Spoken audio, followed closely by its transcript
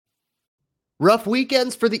Rough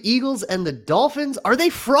weekends for the Eagles and the Dolphins. Are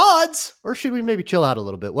they frauds, or should we maybe chill out a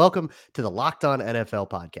little bit? Welcome to the Locked On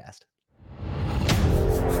NFL podcast.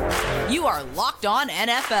 You are Locked On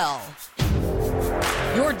NFL,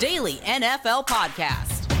 your daily NFL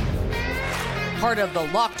podcast. Part of the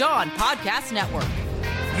Locked On Podcast Network,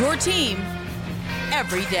 your team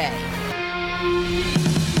every day.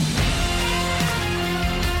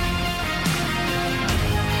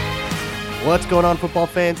 What's going on, football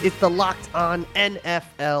fans? It's the Locked On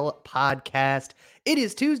NFL podcast. It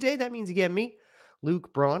is Tuesday. That means you get me,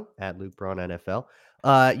 Luke Braun, at Luke Braun NFL.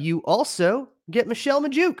 You also get Michelle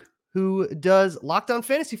Majuk, who does Locked On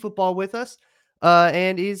Fantasy Football with us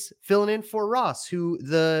and is filling in for Ross, who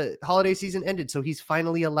the holiday season ended, so he's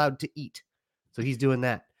finally allowed to eat. So he's doing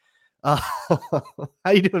that. How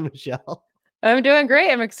you doing, Michelle? I'm doing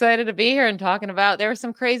great. I'm excited to be here and talking about there were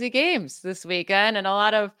some crazy games this weekend and a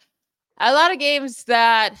lot of games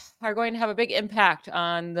that are going to have a big impact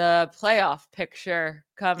on the playoff picture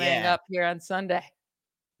coming up here on Sunday.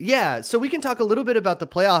 Yeah, so we can talk a little bit about the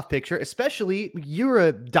playoff picture, especially you're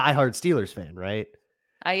a diehard Steelers fan, right?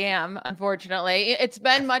 I am, unfortunately. It's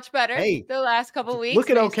been much better the last couple of weeks.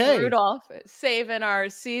 Looking okay. Rudolph saving our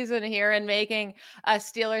season here and making a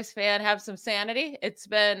Steelers fan have some sanity. It's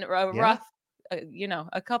been a rough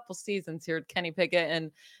a couple seasons here with Kenny Pickett and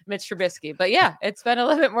Mitch Trubisky. But yeah, it's been a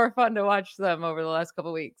little bit more fun to watch them over the last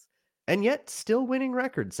couple of weeks. And yet still winning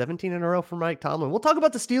record, 17 in a row for Mike Tomlin. We'll talk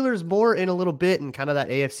about the Steelers more in a little bit and kind of that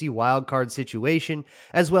AFC wildcard situation,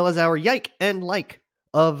 as well as our yike and like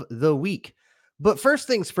of the week. But first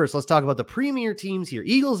things first, let's talk about the premier teams here,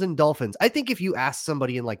 Eagles and Dolphins. I think if you ask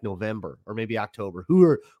somebody in like November or maybe October,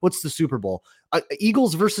 what's the Super Bowl?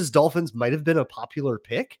 Eagles versus Dolphins might have been a popular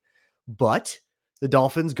pick. But the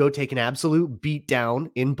Dolphins go take an absolute beatdown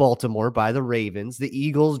in Baltimore by the Ravens. The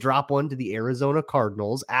Eagles drop one to the Arizona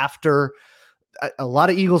Cardinals after a lot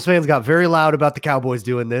of Eagles fans got very loud about the Cowboys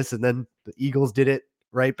doing this, and then the Eagles did it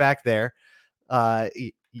right back there.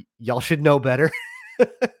 Y'all should know better.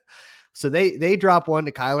 So they drop one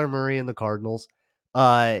to Kyler Murray and the Cardinals.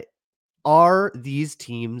 Are these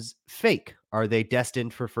teams fake? Are they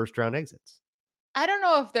destined for first-round exits? I don't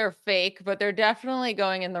know if they're fake, but they're definitely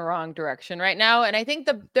going in the wrong direction right now. And I think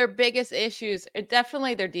their biggest issues are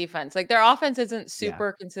definitely their defense. Like their offense isn't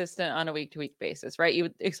super consistent on a week-to-week basis, right? You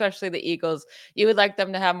would, especially the Eagles, you would like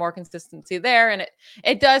them to have more consistency there. And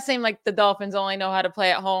it does seem like the Dolphins only know how to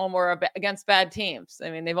play at home or against bad teams.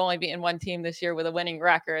 I mean, they've only beaten one team this year with a winning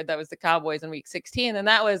record. That was the Cowboys in week 16. And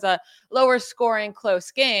that was a lower scoring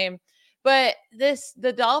close game. But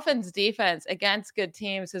the Dolphins defense against good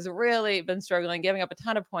teams has really been struggling, giving up a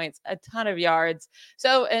ton of points, a ton of yards.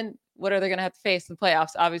 So, and what are they going to have to face in the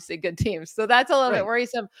playoffs? Obviously good teams. So that's a little bit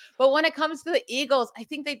worrisome. But when it comes to the Eagles, I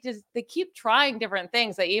think they keep trying different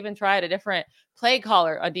things. They even tried a different play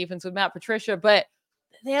caller on defense with Matt Patricia, but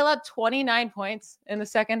they allowed 29 points in the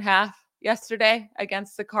second half yesterday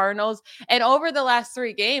against the Cardinals. And over the last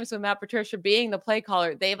 3 games with Matt Patricia being the play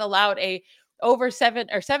caller, they've allowed over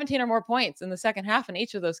 17 or more points in the second half in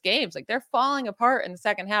each of those games. Like they're falling apart in the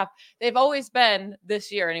second half. They've always been,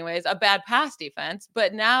 this year anyways, a bad pass defense,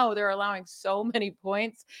 but now they're allowing so many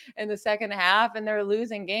points in the second half and they're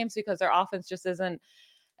losing games because their offense just isn't,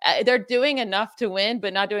 they're doing enough to win,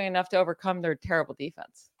 but not doing enough to overcome their terrible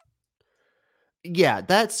defense. Yeah,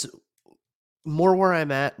 that's more where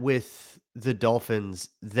I'm at with the Dolphins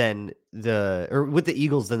with the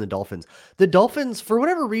Eagles than the Dolphins. The Dolphins, for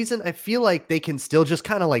whatever reason, I feel like they can still just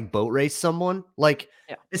kind of like boat race someone, like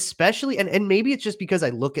especially, and maybe it's just because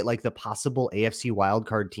I look at like the possible AFC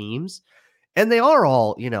wildcard teams and they are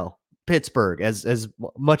all, Pittsburgh, as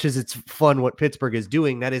much as it's fun what Pittsburgh is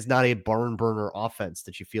doing, that is not a barn burner offense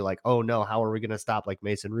that you feel like, oh no, how are we going to stop like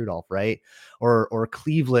Mason Rudolph, right? Or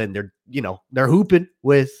Cleveland, they're hooping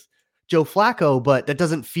with Joe Flacco, but that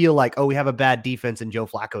doesn't feel like, oh, we have a bad defense and Joe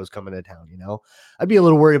Flacco is coming to town, I'd be a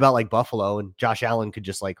little worried about like Buffalo and Josh Allen could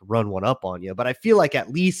just like run one up on you. But I feel like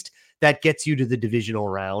at least that gets you to the divisional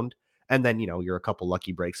round. And then, you're a couple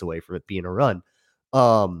lucky breaks away from it being a run.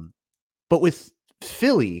 But with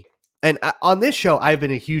Philly, and on this show, I've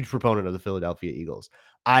been a huge proponent of the Philadelphia Eagles.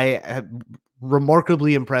 I am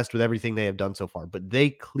remarkably impressed with everything they have done so far, but they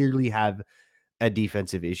clearly have a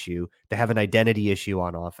defensive issue. They have an identity issue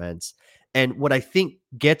on offense. And what I think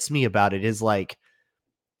gets me about it is like,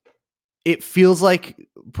 it feels like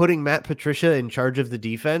putting Matt Patricia in charge of the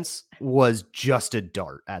defense was just a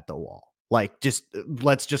dart at the wall. Like,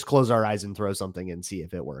 let's just close our eyes and throw something and see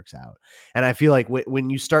if it works out. And I feel like when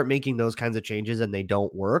you start making those kinds of changes and they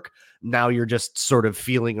don't work, now you're just sort of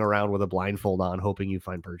feeling around with a blindfold on, hoping you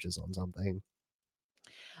find purchase on something.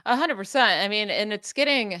 100%. I mean, and it's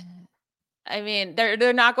getting, I mean,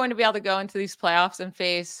 they're not going to be able to go into these playoffs and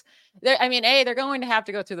face I mean, they're going to have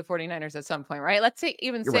to go through the 49ers at some point, right? Let's say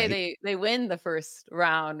even You're say right. they win the first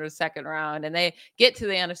round or second round and they get to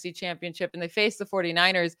the NFC Championship and they face the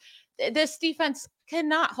 49ers. This defense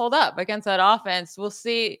cannot hold up against that offense. We'll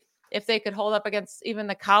see if they could hold up against even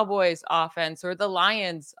the Cowboys offense or the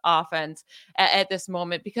Lions offense at this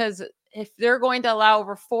moment, because if they're going to allow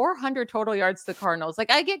over 400 total yards to the Cardinals, like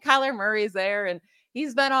I get Kyler Murray's there and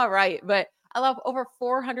he's been all right, but I love over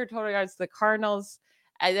 400 total yards to the Cardinals.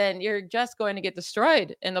 And then you're just going to get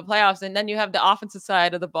destroyed in the playoffs. And then you have the offensive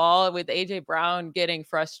side of the ball with AJ Brown getting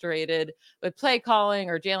frustrated with play calling,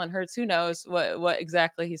 or Jalen Hurts. Who knows what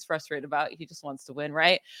exactly he's frustrated about? He just wants to win,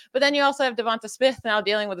 right? But then you also have Devonta Smith now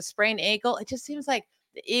dealing with a sprained ankle. It just seems like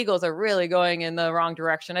the Eagles are really going in the wrong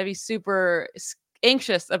direction. I'd be super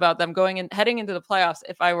anxious about them heading into the playoffs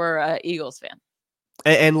if I were an Eagles fan.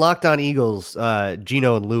 And Locked On Eagles,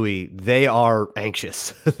 Gino and Louie, they are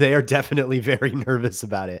anxious. They are definitely very nervous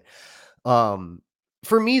about it.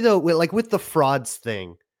 For me though, with the frauds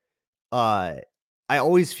thing, I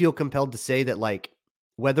always feel compelled to say that like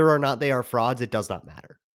whether or not they are frauds, it does not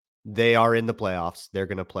matter. They are in the playoffs. They're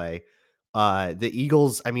going to play. The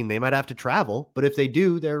Eagles, I mean, they might have to travel, but if they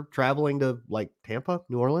do, they're traveling to like Tampa,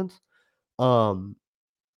 New Orleans. Um,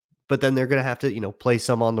 but then they're going to have to, play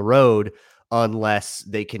some on the road unless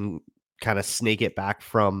they can kind of snake it back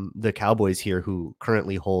from the Cowboys here, who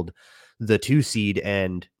currently hold the 2 seed.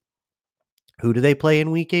 And who do they play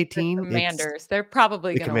in week The 18? It's Commanders, they're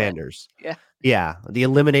probably the going to win. Commanders. Yeah. Yeah, the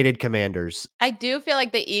eliminated Commanders. I do feel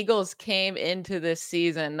like the Eagles came into this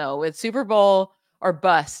season though with Super Bowl or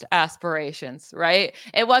bust aspirations, right?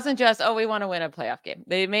 It wasn't just, oh, we want to win a playoff game.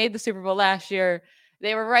 They made the Super Bowl last year.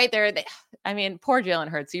 They were right there. I mean, poor Jalen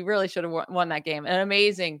Hurts. He really should have won that game. An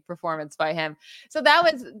amazing performance by him. So that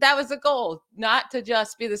was the goal, not to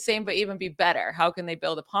just be the same, but even be better. How can they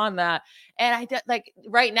build upon that? And like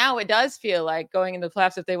right now, it does feel like going into the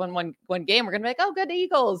playoffs. If they win one game, we're gonna be like, oh, good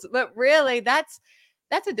Eagles. But really, that's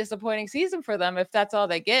a disappointing season for them if that's all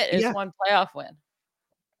they get is Yeah, one playoff win.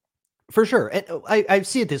 for sure. And I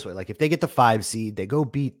see it this way. Like if they get the 5 seed, they go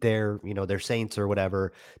beat their Saints or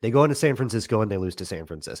whatever. They go into San Francisco and they lose to San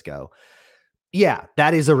Francisco. Yeah,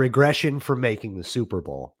 that is a regression from making the Super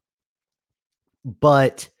Bowl.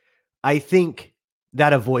 But I think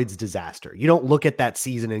that avoids disaster. You don't look at that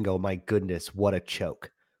season and go, my goodness, what a choke.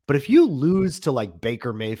 But if you lose to like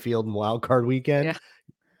Baker Mayfield in Wild Card Weekend, Yeah.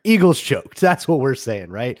 Eagles choked. That's what we're saying,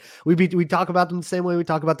 right? We talk about them the same way we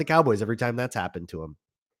talk about the Cowboys every time that's happened to them.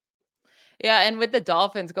 Yeah, and with the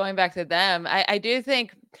Dolphins, going back to them, I do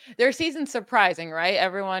think their season's surprising, right?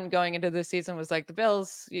 Everyone going into the season was like the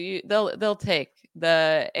Bills, they'll take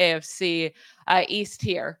the AFC East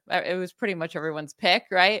here. It was pretty much everyone's pick,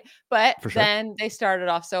 right? But For sure. then they started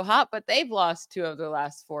off so hot, but they've lost 2 of their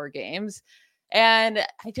last 4 games. And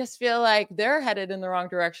I just feel like they're headed in the wrong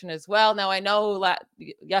direction as well. Now, I know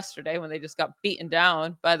yesterday when they just got beaten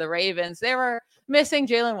down by the Ravens, they were missing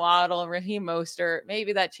Jalen Waddle and Raheem Mostert.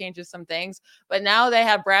 Maybe that changes some things. But now they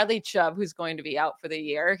have Bradley Chubb, who's going to be out for the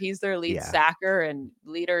year. He's their lead Yeah. sacker and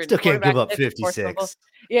leader in Still can't give quarterback up hits and forced fumbles. 56.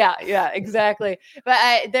 Yeah, exactly.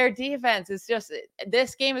 But their defense is just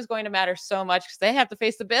this game is going to matter so much because they have to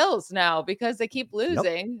face the Bills now because they keep Yep.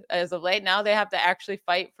 losing as of late. Now they have to actually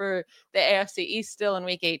fight for the AFC East still in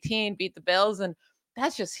week 18, beat the Bills. And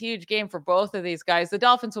that's just huge game for both of these guys. The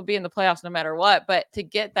Dolphins will be in the playoffs no matter what, but to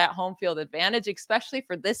get that home field advantage, especially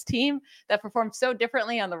for this team that performed so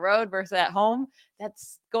differently on the road versus at home,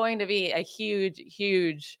 that's going to be a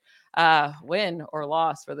huge win or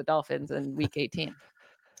loss for the Dolphins in week 18.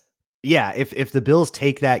 Yeah, if the Bills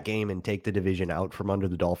take that game and take the division out from under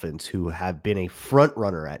the Dolphins, who have been a front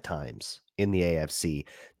runner at times in the AFC,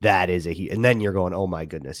 that is and then you're going, oh my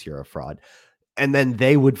goodness, you're a fraud. And then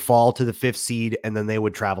they would fall to the 5th seed, and then they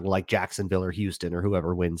would travel to like Jacksonville or Houston or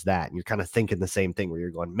whoever wins that. And you're kind of thinking the same thing where you're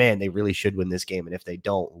going, man, they really should win this game. And if they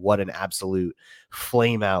don't, what an absolute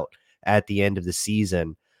flame out at the end of the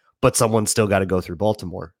season. But someone's still got to go through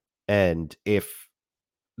Baltimore. And if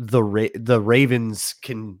the Ravens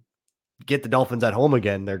can get the Dolphins at home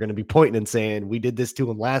again, they're going to be pointing and saying, we did this to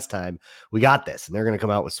them last time. We got this. And they're going to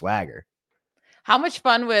come out with swagger. How much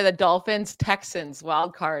fun would a Dolphins Texans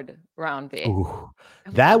wild card round be? Ooh,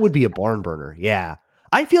 that would be a barn burner. Yeah.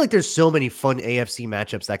 I feel like there's so many fun AFC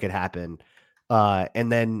matchups that could happen.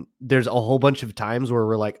 And then there's a whole bunch of times where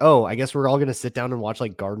we're like, oh, I guess we're all going to sit down and watch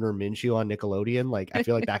like Gardner Minshew on Nickelodeon. Like, I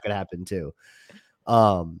feel like that could happen too.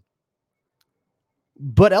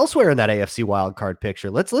 But elsewhere in that AFC wildcard picture,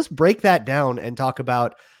 let's break that down and talk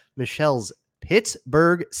about Michelle's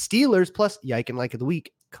Pittsburgh Steelers plus Yike and Like of the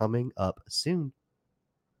Week coming up soon.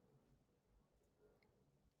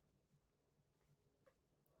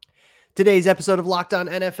 Today's episode of Locked On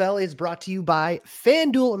NFL is brought to you by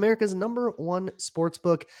FanDuel, America's #1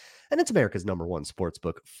 sportsbook, and it's America's #1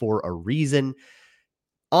 sportsbook for a reason.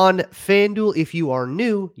 On FanDuel, if you are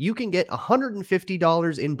new, you can get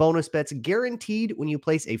 $150 in bonus bets guaranteed when you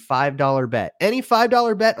place a $5 bet. Any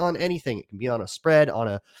 $5 bet on anything. It can be on a spread, on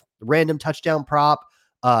a random touchdown prop.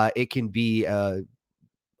 It can be,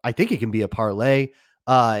 I think it can be a parlay.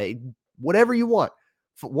 Uh, Whatever you want.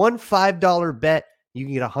 For one $5 bet, you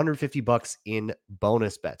can get $150 in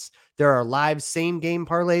bonus bets. There are live same game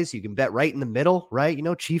parlays. You can bet right in the middle, right? You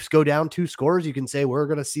know, Chiefs go down 2 scores. You can say, we're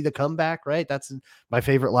going to see the comeback, right? That's my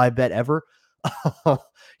favorite live bet ever.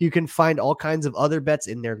 You can find all kinds of other bets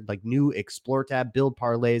in there, like new Explore tab, build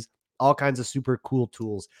parlays, all kinds of super cool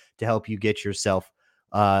tools to help you get yourself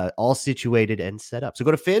all situated and set up. So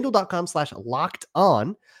go to fanduel.com/locked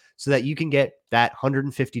on so that you can get that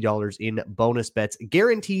 $150 in bonus bets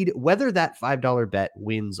guaranteed, whether that $5 bet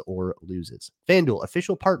wins or loses. FanDuel,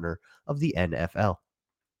 official partner of the NFL.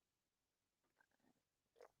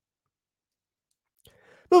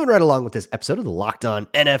 Moving right along with this episode of the Locked On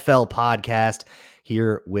NFL podcast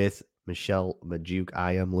here with Michelle Majuk.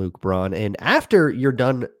 I am Luke Braun. And after you're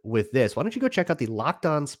done with this, why don't you go check out the Locked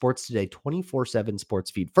On Sports Today 24/7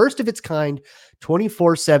 sports feed? First of its kind,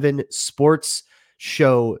 24/7 sports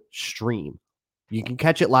show stream. You can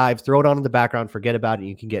catch it live, throw it on in the background, forget about it.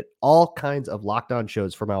 You can get all kinds of Locked On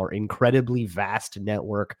shows from our incredibly vast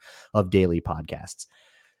network of daily podcasts.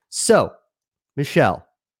 So, Michelle,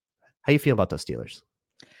 how you feel about those Steelers?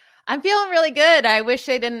 I'm feeling really good. I wish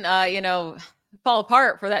they didn't, fall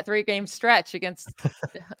apart for that 3-game stretch against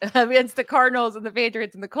against the Cardinals and the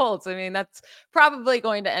Patriots and the Colts. I mean, that's probably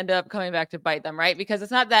going to end up coming back to bite them, right? Because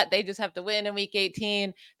it's not that they just have to win in week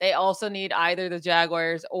 18. They also need either the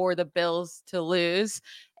Jaguars or the Bills to lose.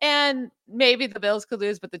 And maybe the Bills could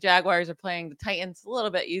lose, but the Jaguars are playing the Titans, a little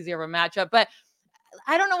bit easier of a matchup. But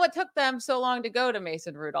I don't know what took them so long to go to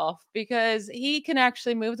Mason Rudolph, because he can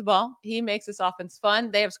actually move the ball. He makes this offense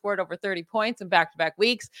fun. They have scored over 30 points in back-to-back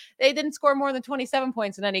weeks. They didn't score more than 27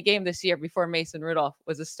 points in any game this year before Mason Rudolph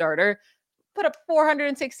was a starter. Put up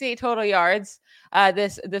 468 total yards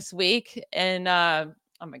this week. And oh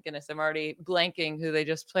my goodness, I'm already blanking who they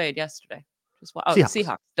just played yesterday. The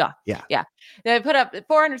Seahawks. Duh. Yeah. Yeah. They put up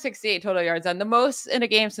 468 total yards on the most in a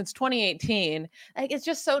game since 2018. Like, it's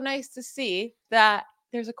just so nice to see that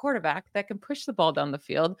there's a quarterback that can push the ball down the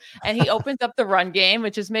field, and he opens up the run game,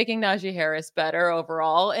 which is making Najee Harris better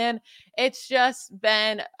overall. And it's just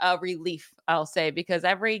been a relief, I'll say, because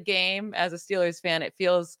every game as a Steelers fan, it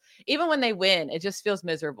feels, even when they win, it just feels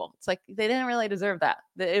miserable. It's like they didn't really deserve that.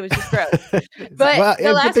 It was just gross. But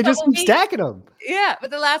but they just keep stacking them. Yeah,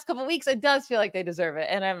 but the last couple of weeks, it does feel like they deserve it,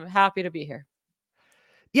 and I'm happy to be here.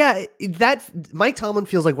 Yeah, that Mike Tomlin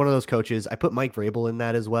feels like one of those coaches. I put Mike Vrabel in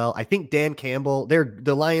that as well. I think Dan Campbell,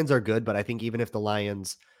 the Lions are good, but I think even if the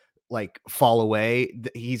Lions like fall away,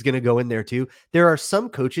 he's going to go in there too. There are some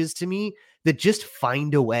coaches to me that just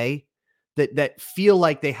find a way, that feel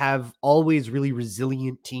like they have always really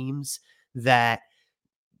resilient teams that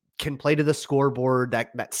can play to the scoreboard,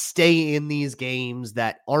 that stay in these games,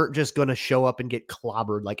 that aren't just going to show up and get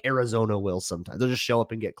clobbered like Arizona will sometimes. They'll just show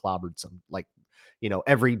up and get clobbered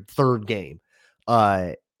every third game.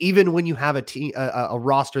 Even when you have a team, a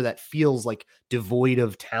roster that feels like devoid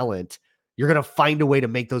of talent, you're going to find a way to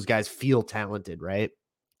make those guys feel talented, right?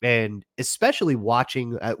 And especially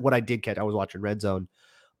watching what I did catch, I was watching Red Zone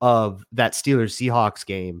of that Steelers Seahawks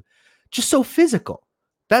game, just so physical.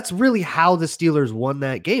 That's really how the Steelers won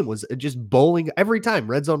that game, was just bowling every time.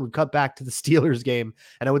 Red Zone would cut back to the Steelers game,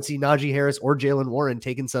 and I would see Najee Harris or Jalen Warren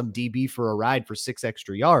taking some DB for a ride for 6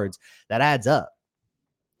 extra yards. That adds up.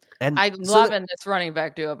 And I'm loving this running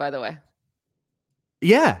back duo, by the way.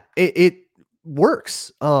 Yeah, it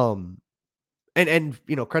works. And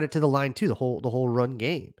credit to the line too, the whole run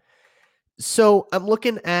game. So I'm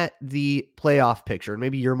looking at the playoff picture, and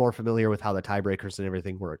maybe you're more familiar with how the tiebreakers and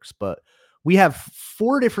everything works, but we have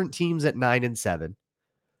 4 different teams at 9-7.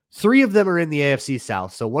 3 of them are in the AFC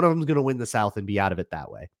South, so one of them is going to win the South and be out of it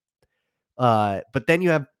that way. But then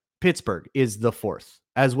you have Pittsburgh is the 4th,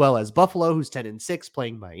 as well as Buffalo, who's 10-6,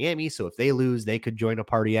 playing Miami. So if they lose, they could join a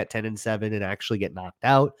party at 10-7 and actually get knocked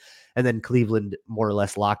out. And then Cleveland more or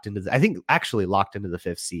less locked into the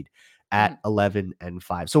 5th seed at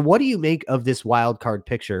 11-5. So what do you make of this wild card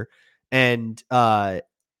picture? And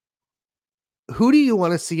who do you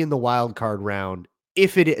want to see in the wild card round?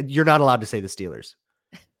 You're not allowed to say the Steelers.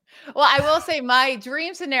 Well, I will say my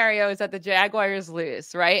dream scenario is that the Jaguars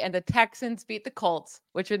lose, right? And the Texans beat the Colts,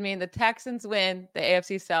 which would mean the Texans win the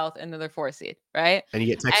AFC South and they're 4th seed, right? And you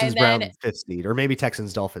get Texans And then Browns 5th seed, or maybe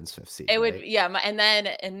Texans Dolphins 5th seed, it would, right? yeah. And then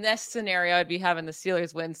in this scenario, I'd be having the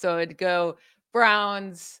Steelers win. So it'd go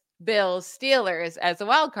Browns, Bills, Steelers as the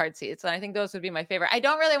wild card seeds. And I think those would be my favorite. I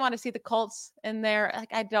don't really want to see the Colts in there.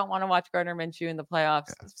 Like, I don't want to watch Gardner Minshew in the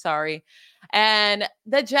playoffs. Sorry. And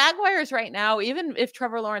the Jaguars right now, even if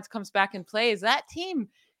Trevor Lawrence comes back and plays, that team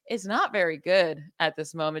is not very good at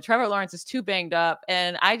this moment. Trevor Lawrence is too banged up,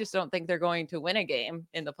 and I just don't think they're going to win a game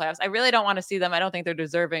in the playoffs. I really don't want to see them. I don't think they're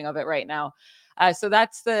deserving of it right now. So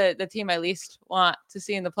that's the team I least want to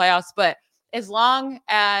see in the playoffs. But as long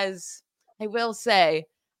as, I will say,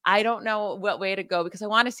 I don't know what way to go because I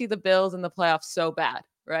want to see the Bills in the playoffs so bad.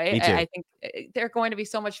 Right. Me I too. think they're going to be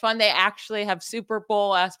so much fun. They actually have Super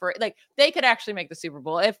Bowl aspirations. Like, they could actually make the Super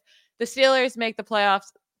Bowl. If the Steelers make the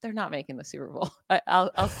playoffs, they're not making the Super Bowl.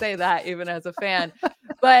 I'll say that even as a fan.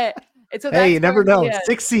 But so Hey, that's you never going to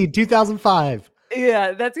be know. 6th seed, 2005.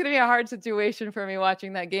 yeah, that's going to be a hard situation for me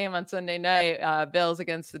watching that game on Sunday night, Bills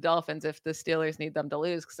against the Dolphins, if the Steelers need them to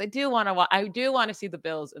lose, because I do want to. I do want to see the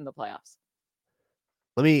Bills in the playoffs.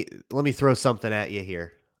 Let me throw something at you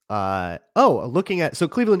here. Looking at, so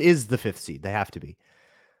Cleveland is the 5th seed. They have to be.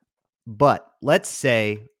 But let's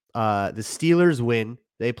say the Steelers win.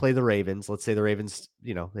 They play the Ravens. Let's say the Ravens,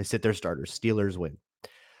 they sit their starters. Steelers win.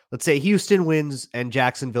 Let's say Houston wins and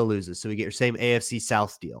Jacksonville loses. So we get your same AFC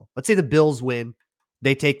South deal. Let's say the Bills win.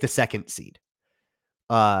 They take the 2nd seed.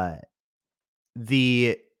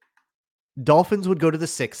 The Dolphins would go to the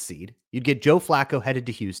 6th seed. You'd get Joe Flacco headed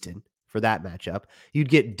to Houston for that matchup. You'd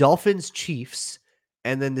get Dolphins Chiefs,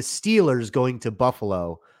 and then the Steelers going to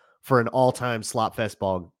Buffalo for an all-time slot fest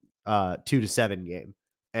ball 2-7 game.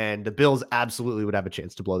 And the Bills absolutely would have a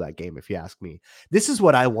chance to blow that game, if you ask me. This is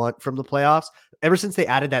what I want from the playoffs. Ever since they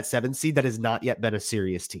added that 7th seed, that has not yet been a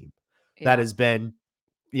serious team. Yeah. That has been,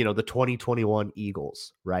 the 2021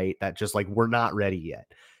 Eagles, right? That just, like, we're not ready yet.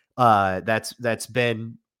 That's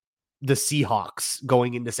been the Seahawks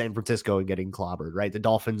going into San Francisco and getting clobbered, right? The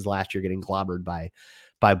Dolphins last year getting clobbered by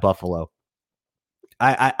Buffalo.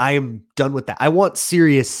 I am done with that. I want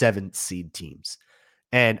serious 7th seed teams.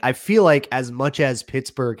 And I feel like as much as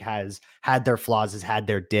Pittsburgh has had their flaws, has had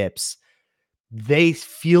their dips, they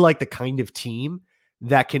feel like the kind of team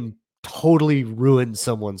that can totally ruin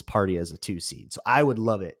someone's party as a 2 seed. So I would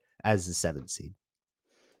love it as the 7th seed.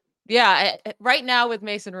 Yeah, right now with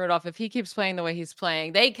Mason Rudolph, if he keeps playing the way he's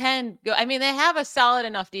playing, they can go. I mean, they have a solid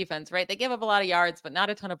enough defense, right? They give up a lot of yards, but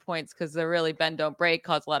not a ton of points because they're really bend, don't break,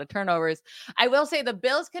 cause a lot of turnovers. I will say the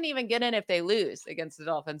Bills can even get in if they lose against the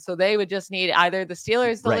Dolphins. So they would just need either the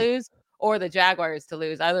Steelers to Right. lose or the Jaguars to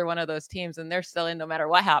lose, either one of those teams, and they're still in no matter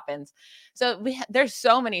what happens. So there's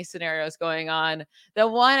so many scenarios going on. The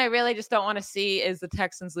one I really just don't want to see is the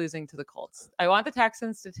Texans losing to the Colts. I want the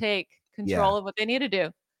Texans to take control of what they need to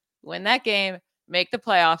do, win that game, make the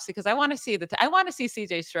playoffs, because I want to see I want to see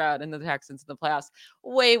CJ Stroud and the Texans in the playoffs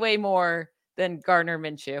way more than Gardner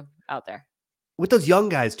Minshew out there. With those young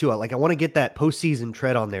guys too, I want to get that postseason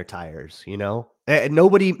tread on their tires, And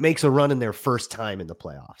nobody makes a run in their first time in the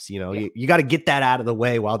playoffs. Yeah. You got to get that out of the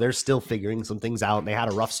way while they're still figuring some things out. And they had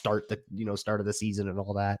a rough start, start of the season and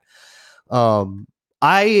all that.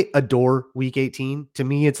 I adore week 18. To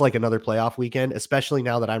me, it's like another playoff weekend, especially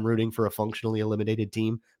now that I'm rooting for a functionally eliminated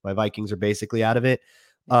team. My Vikings are basically out of it.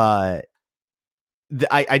 I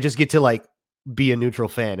just get to be a neutral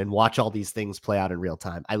fan and watch all these things play out in real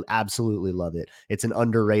time. I absolutely love it. It's an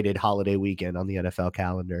underrated holiday weekend on the NFL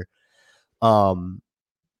calendar.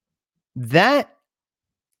 That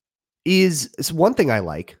is one thing I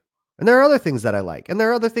like. And there are other things that I like. And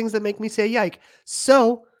there are other things that make me say yike.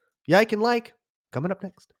 So yike and like coming up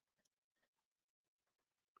next.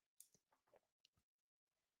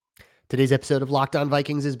 Today's episode of Locked On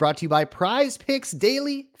Vikings is brought to you by Prize Picks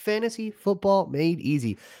Daily Fantasy Football Made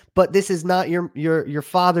Easy. But this is not your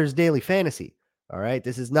father's daily fantasy. All right.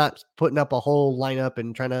 This is not putting up a whole lineup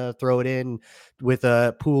and trying to throw it in with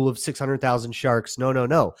a pool of 600,000 sharks.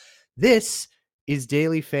 No. This is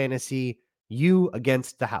daily fantasy, you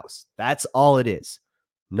against the house. That's all it is.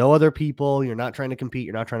 No other people. You're not trying to compete.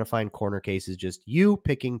 You're not trying to find corner cases. Just you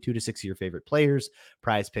picking 2 to 6 of your favorite players.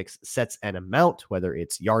 Prize Picks sets an amount, whether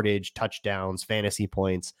it's yardage, touchdowns, fantasy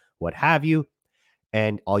points, what have you.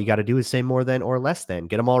 And all you got to do is say more than or less than.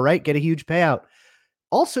 Get them all right. Get a huge payout.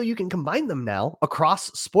 Also, you can combine them now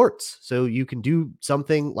across sports. So you can do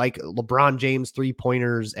something like LeBron James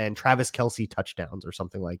 3-pointers and Travis Kelce touchdowns or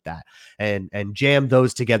something like that. And jam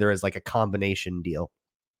those together as like a combination deal.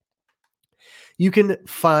 You can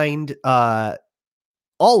find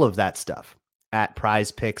all of that stuff at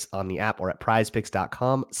Prize Picks on the app or at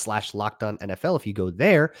prizepicks.com/lockedonnfl. If you go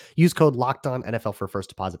there, use code LOCKEDONNFL for a first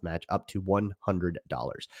deposit match up to $100.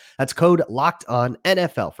 That's code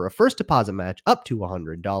LOCKEDONNFL for a first deposit match up to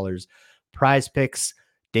 $100. Prize Picks,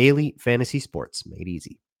 daily fantasy sports made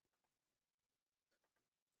easy.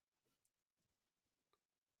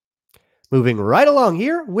 Moving right along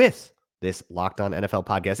here with this Locked On NFL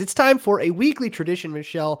podcast. It's time for a weekly tradition,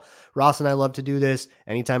 Michelle. Ross and I love to do this.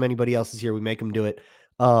 Anytime anybody else is here, we make them do it.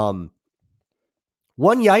 One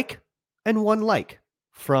yike and one like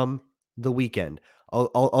from the weekend.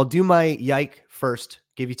 I'll do my yike first,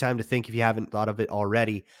 give you time to think if you haven't thought of it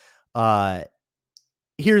already.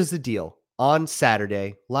 Here's the deal. On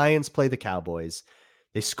Saturday, Lions play the Cowboys.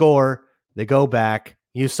 They score. They go back.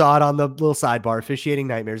 You saw it on the little sidebar, officiating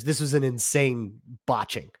nightmares. This was an insane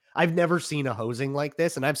botching. I've never seen a hosing like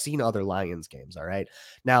this, and I've seen other Lions games, all right?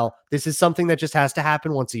 Now, this is something that just has to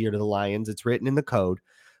happen once a year to the Lions. It's written in the code.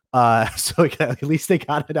 So at least they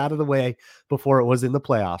got it out of the way before it was in the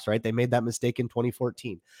playoffs, right? They made that mistake in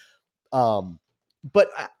 2014. But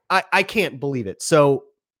I can't believe it. So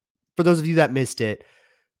for those of you that missed it,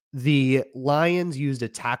 the Lions used a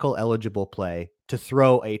tackle eligible play to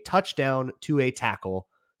throw a touchdown to a tackle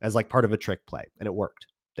as like part of a trick play, and it worked.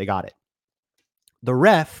 They got it. The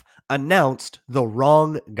ref announced the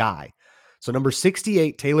wrong guy. So number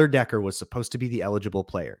 68, Taylor Decker, was supposed to be the eligible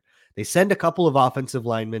player. They send a couple of offensive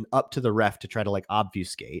linemen up to the ref to try to like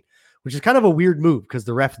obfuscate, which is kind of a weird move because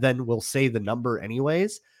the ref then will say the number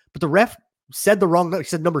anyways. But the ref said the wrong number. He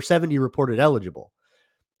said number 70 reported eligible.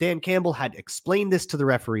 Dan Campbell had explained this to the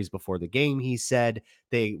referees before the game. He said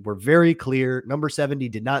they were very clear. Number 70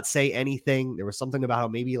 did not say anything. There was something about how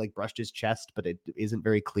maybe he like brushed his chest, but it isn't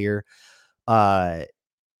very clear.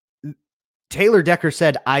 Taylor Decker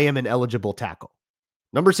said, I am an eligible tackle.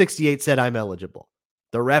 Number 68 said, I'm eligible.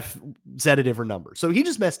 The ref said a different number. So he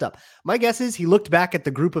just messed up. My guess is he looked back at the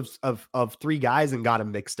group of three guys and got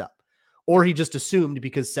them mixed up. Or he just assumed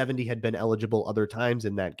because 70 had been eligible other times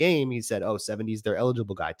in that game, he said, oh, 70 is their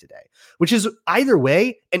eligible guy today, which is either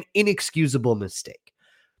way an inexcusable mistake.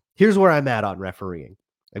 Here's where I'm at on refereeing.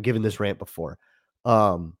 I've given this rant before.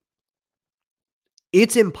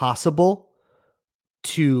 It's impossible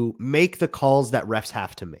to make the calls that refs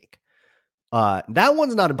have to make. That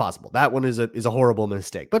one's not impossible. That one is a horrible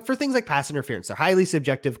mistake. But for things like pass interference, they're highly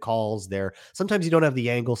subjective calls. Sometimes you don't have the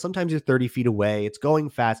angle. Sometimes you're 30 feet away. It's going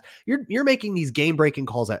fast. You're making these game-breaking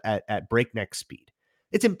calls at breakneck speed.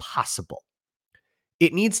 It's impossible.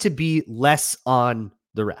 It needs to be less on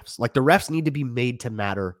the refs. Like the refs need to be made to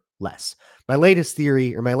matter less. My latest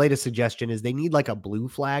theory or my latest suggestion is they need like a blue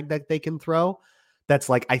flag that they can throw. That's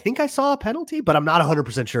like, I think I saw a penalty, but I'm not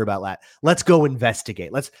 100% sure about that. Let's go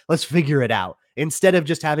investigate. Let's figure it out instead of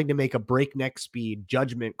just having to make a breakneck speed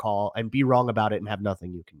judgment call and be wrong about it and have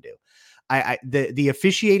nothing you can do. The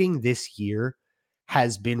officiating this year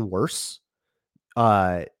has been worse.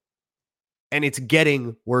 And it's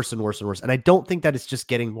getting worse and worse and worse. And I don't think that it's just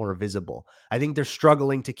getting more visible. I think they're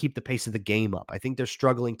struggling to keep the pace of the game up. I think they're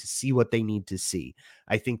struggling to see what they need to see.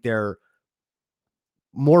 I think they're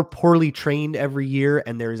more poorly trained every year,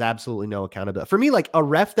 and there is absolutely no accountability. For me, like a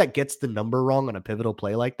ref that gets the number wrong on a pivotal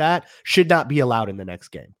play like that should not be allowed in the next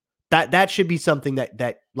game. That should be something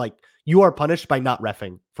that like you are punished by not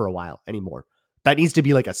reffing for a while anymore. That needs to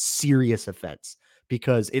be like a serious offense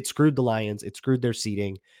because it screwed the Lions, it screwed their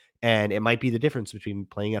seeding, and it might be the difference between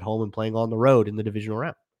playing at home and playing on the road in the divisional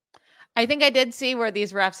round. I think I did see where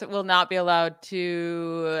these refs will not be allowed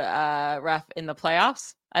to ref in the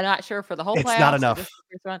playoffs. I'm not sure for the whole It's playoffs. not enough.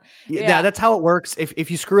 Yeah, that's how it works. If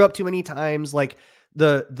you screw up too many times, like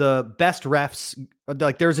the best refs,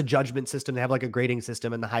 like there's a judgment system. They have like a grading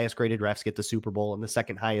system, and the highest graded refs get the Super Bowl, and the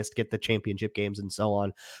second highest get the championship games, and so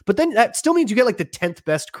on. But then that still means you get like the 10th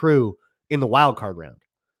best crew in the wild card round.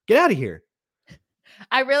 Get out of here.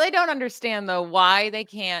 I really don't understand though why they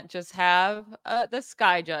can't just have the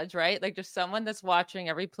sky judge, right? Like just someone that's watching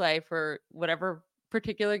every play for whatever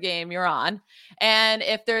particular game you're on. And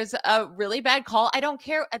if there's a really bad call, I don't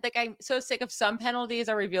care. Like I'm so sick of some penalties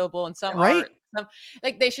are reviewable and some Right. aren't.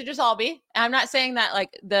 Like they should just all be. And I'm not saying that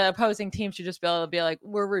like the opposing team should just be able to be like,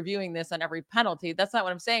 we're reviewing this on every penalty. That's not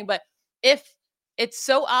what I'm saying. But if it's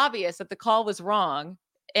so obvious that the call was wrong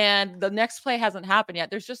and the next play hasn't happened yet,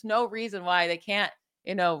 there's just no reason why they can't,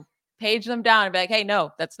 page them down and be like, hey,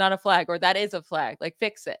 no, that's not a flag, or that is a flag, like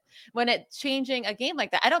fix it. When it's changing a game like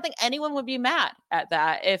that, I don't think anyone would be mad at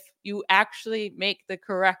that if you actually make the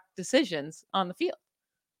correct decisions on the field.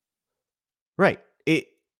 Right.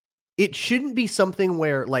 It shouldn't be something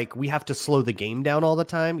where like we have to slow the game down all the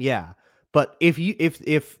time. Yeah. But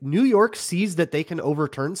if New York sees that they can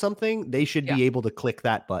overturn something, they should Yeah. be able to click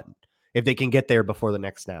that button if they can get there before the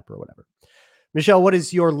next snap or whatever. Michelle, what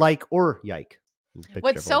is your like or yike? Pick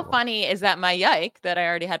What's whichever one so you want. funny is that my yike that I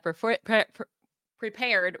already had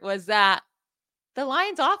prepared was that the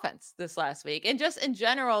Lions offense this last week and just in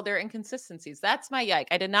general, their inconsistencies. That's my yike.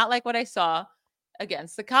 I did not like what I saw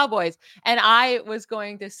against the Cowboys. And I was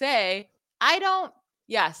going to say, I don't,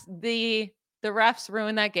 yes, the refs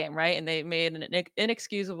ruined that game, right? And they made an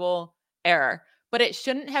inexcusable error, but it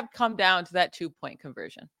shouldn't have come down to that 2-point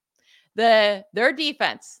conversion. Their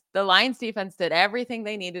defense, the Lions defense did everything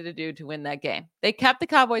they needed to do to win that game. They kept the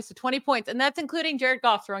Cowboys to 20 points, and that's including Jared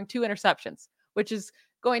Goff throwing 2 interceptions, which is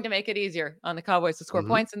going to make it easier on the Cowboys to score Mm-hmm.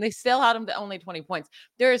 points, and they still had them to only 20 points.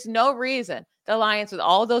 There is no reason the Lions, with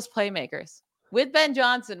all those playmakers, with Ben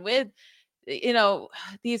Johnson, with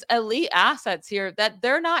these elite assets here, that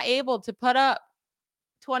they're not able to put up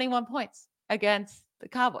 21 points against the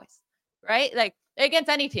Cowboys, right? Like against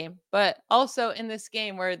any team, but also in this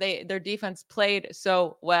game where their defense played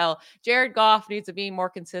so well. Jared Goff needs to be more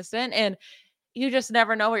consistent, and you just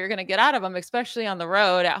never know what you're going to get out of them, especially on the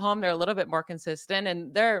road. At home, they're a little bit more consistent,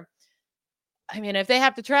 and if they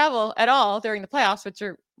have to travel at all during the playoffs, which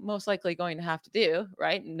are most likely going to have to do,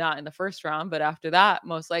 right? Not in the first round, but after that,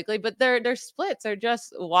 most likely. But their splits are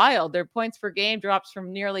just wild. Their points per game drops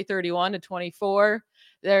from nearly 31 to 24.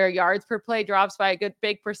 Their yards per play drops by a good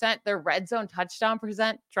big percent. Their red zone touchdown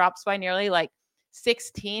percent drops by nearly like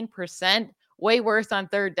 16%. Way worse on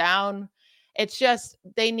third down. It's just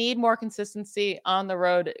they need more consistency on the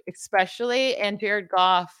road, especially. And Jared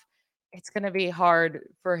Goff, it's going to be hard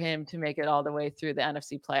for him to make it all the way through the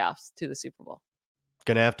NFC playoffs to the Super Bowl.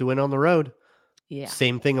 Gonna have to win on the road. Yeah.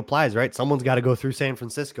 Same thing applies, right? Someone's got to go through San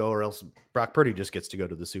Francisco, or else Brock Purdy just gets to go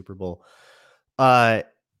to the Super Bowl.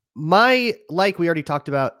 My like we already talked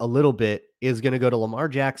about a little bit is going to go to Lamar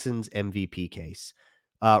Jackson's MVP case.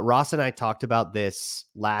 Ross and I talked about this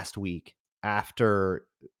last week after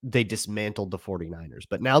they dismantled the 49ers,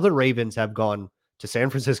 but now the Ravens have gone to San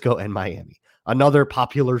Francisco and Miami. Another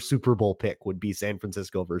popular Super Bowl pick would be San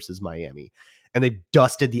Francisco versus Miami, and they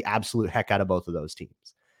dusted the absolute heck out of both of those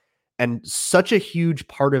teams. And such a huge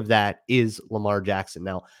part of that is Lamar Jackson.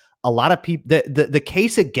 Now, a lot of people, the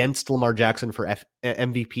case against Lamar Jackson for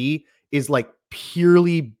MVP is like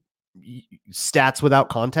purely stats without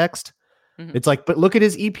context. Mhm. It's like, but look at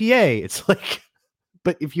his EPA. It's like,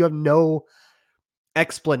 but if you have no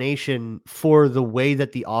explanation for the way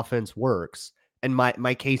that the offense works, and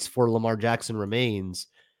my case for Lamar Jackson remains,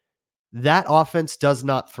 that offense does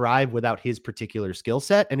not thrive without his particular skill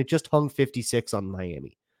set, and it just hung 56 on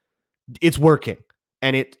Miami. It's working,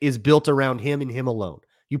 and it is built around him and him alone.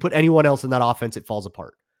 You put anyone else in that offense, it falls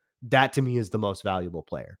apart. That to me is the most valuable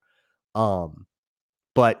player.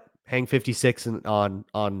 But hang 56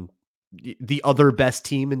 on the other best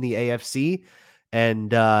team in the AFC,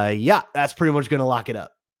 and yeah, that's pretty much going to lock it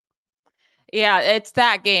up. Yeah, it's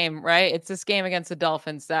that game, right? It's this game against the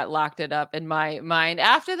Dolphins that locked it up in my mind.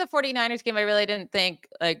 After the 49ers game, I really didn't think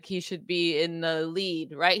like he should be in the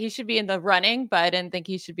lead, right? He should be in the running, but I didn't think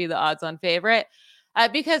he should be the odds on favorite.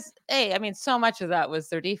 Because, hey, so much of that was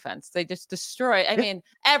their defense. They just destroyed. Yeah.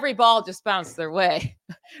 Every ball just bounced their way,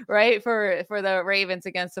 right? For the Ravens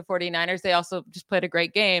against the 49ers. They also just played a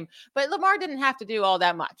great game. But Lamar didn't have to do all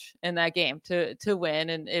that much in that game to win.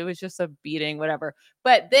 And it was just a beating, whatever.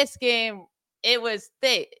 But this game,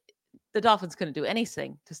 the Dolphins couldn't do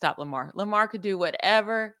anything to stop Lamar. Lamar could do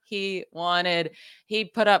whatever he wanted. He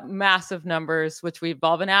put up massive numbers, which we've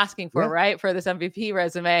all been asking for, right? For this MVP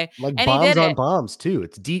resume. Like And he bombs did on it. bombs too.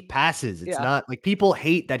 It's deep passes. It's Yeah. not like people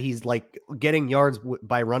hate that he's like getting yards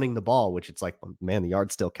by running the ball, which it's like, man, the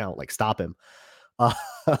yards still count. Like stop him. I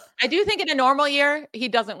do think in a normal year, he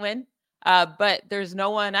doesn't win. But there's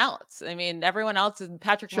no one else. Everyone else is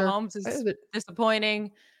Patrick Mahomes is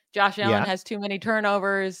disappointing. Josh Allen has too many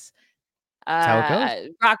turnovers. That's how it goes.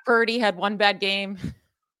 Brock Purdy had one bad game,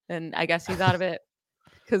 and I guess he's out of it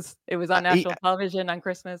because it was on national television on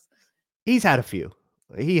Christmas. He's had a few.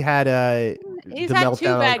 He had He's the had meltdown 2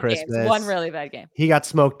 on bad Christmas. games, one really bad game. He got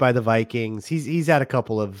smoked by the Vikings. He's had a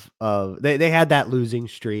couple of they had that losing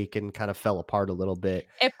streak and kind of fell apart a little bit.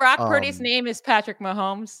 If Brock Purdy's name is Patrick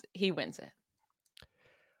Mahomes, he wins it.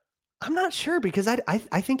 I'm not sure because I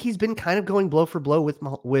think he's been kind of going blow for blow with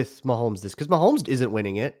Mahomes because Mahomes isn't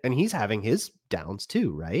winning it and he's having his downs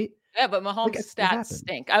too, right? Yeah, but Mahomes' stats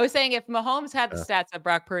stink. I was saying if Mahomes had the stats that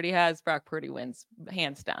Brock Purdy has, Brock Purdy wins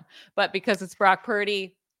hands down. But because it's Brock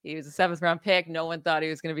Purdy, he was a 7th round pick. No one thought he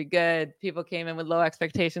was going to be good. People came in with low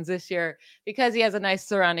expectations this year because he has a nice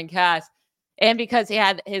surrounding cast and because he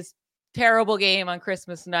had his terrible game on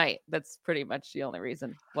Christmas night. That's pretty much the only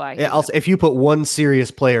reason why Yeah, he's also, if you put one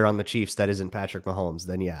serious player on the Chiefs that isn't Patrick Mahomes,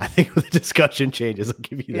 then yeah, I think the discussion changes. I'll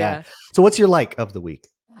give you that. yeah. So what's your like of the week?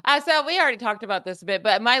 So we already talked about this a bit,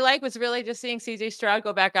 but my like was really just seeing CJ Stroud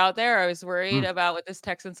go back out there. I was worried Mm. about what this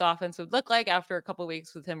Texans offense would look like after a couple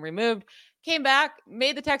weeks with him removed. Came back,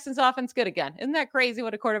 made the Texans offense good again. Isn't that crazy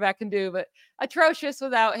what a quarterback can do? But atrocious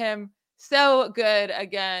without him. So good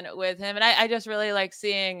again with him. And I just really like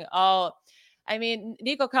seeing all. I mean,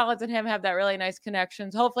 Nico Collins and him have that really nice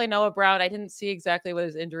connections. Hopefully, Noah Brown. I didn't see exactly what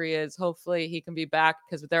his injury is. Hopefully, he can be back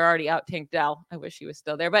because they're already out Tank Dell. I wish he was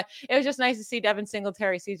still there, but it was just nice to see Devin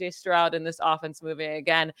Singletary, CJ Stroud, and this offense moving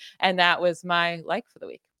again. And that was my like for the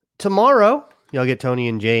week. Tomorrow, y'all get Tony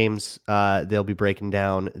and James. They'll be breaking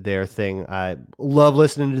down their thing. I love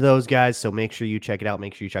listening to those guys, so make sure you check it out.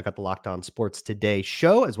 Make sure you check out the Locked On Sports Today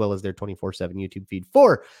show, as well as their 24/7 YouTube feed.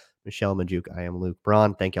 For Michelle Majuk, I am Luke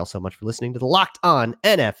Braun. Thank y'all so much for listening to the Locked On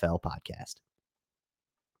NFL podcast.